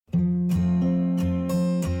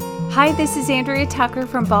Hi, this is Andrea Tucker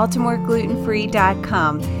from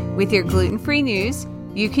BaltimoreGlutenFree.com with your gluten-free news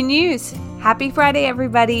you can use. Happy Friday,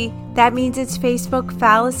 everybody. That means it's Facebook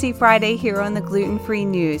Fallacy Friday here on the Gluten-Free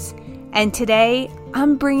News. And today,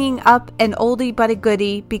 I'm bringing up an oldie but a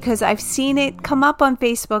goodie because I've seen it come up on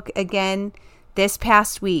Facebook again this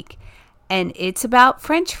past week. And it's about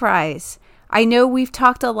French fries. I know we've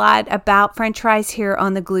talked a lot about French fries here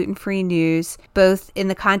on the Gluten-Free News, both in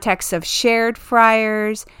the context of shared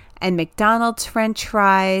fryers and McDonald's French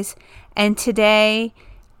fries. And today,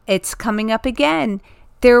 it's coming up again.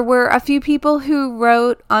 There were a few people who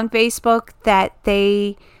wrote on Facebook that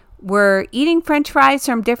they were eating French fries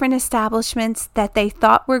from different establishments that they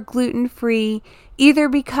thought were gluten-free, either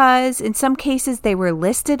because in some cases they were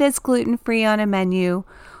listed as gluten-free on a menu,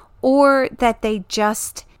 or that they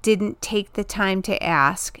just didn't take the time to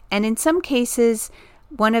ask. And in some cases,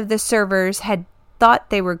 one of the servers had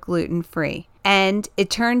thought they were gluten-free. And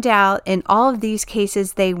it turned out in all of these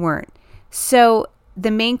cases they weren't. So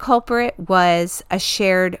the main culprit was a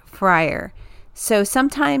shared fryer. So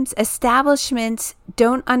sometimes establishments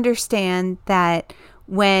don't understand that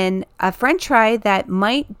when a French fry that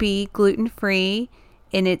might be gluten-free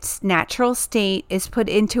in its natural state is put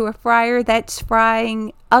into a fryer that's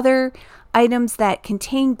frying other items that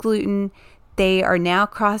contain gluten, they are now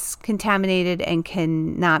cross-contaminated and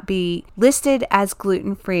cannot be listed as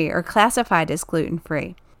gluten-free or classified as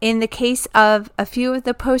gluten-free. In the case of a few of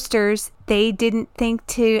the posters, they didn't think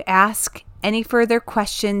to ask any further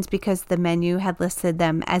questions because the menu had listed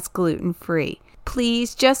them as gluten-free.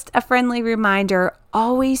 Please, just a friendly reminder,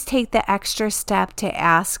 always take the extra step to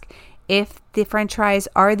ask if the French fries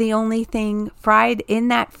are the only thing fried in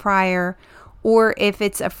that fryer or if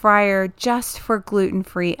it's a fryer just for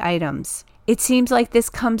gluten-free items. It seems like this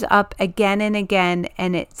comes up again and again,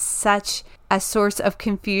 and it's such a source of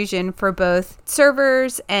confusion for both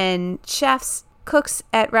servers and chefs, cooks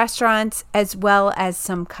at restaurants, as well as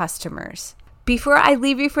some customers. Before I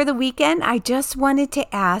leave you for the weekend, I just wanted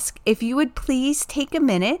to ask if you would please take a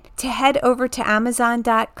minute to head over to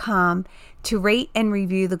Amazon.com to rate and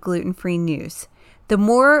review the gluten-free news. The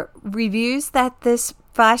more reviews that this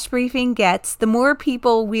flash briefing gets, the more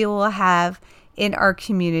people we will have in our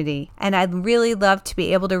community. And I'd really love to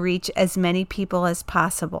be able to reach as many people as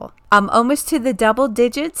possible. I'm almost to the double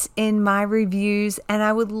digits in my reviews, and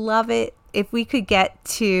I would love it if we could get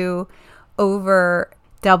to over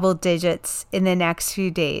double digits in the next few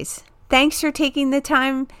days. Thanks for taking the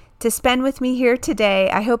time to spend with me here today.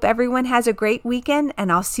 I hope everyone has a great weekend,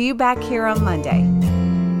 and I'll see you back here on Monday.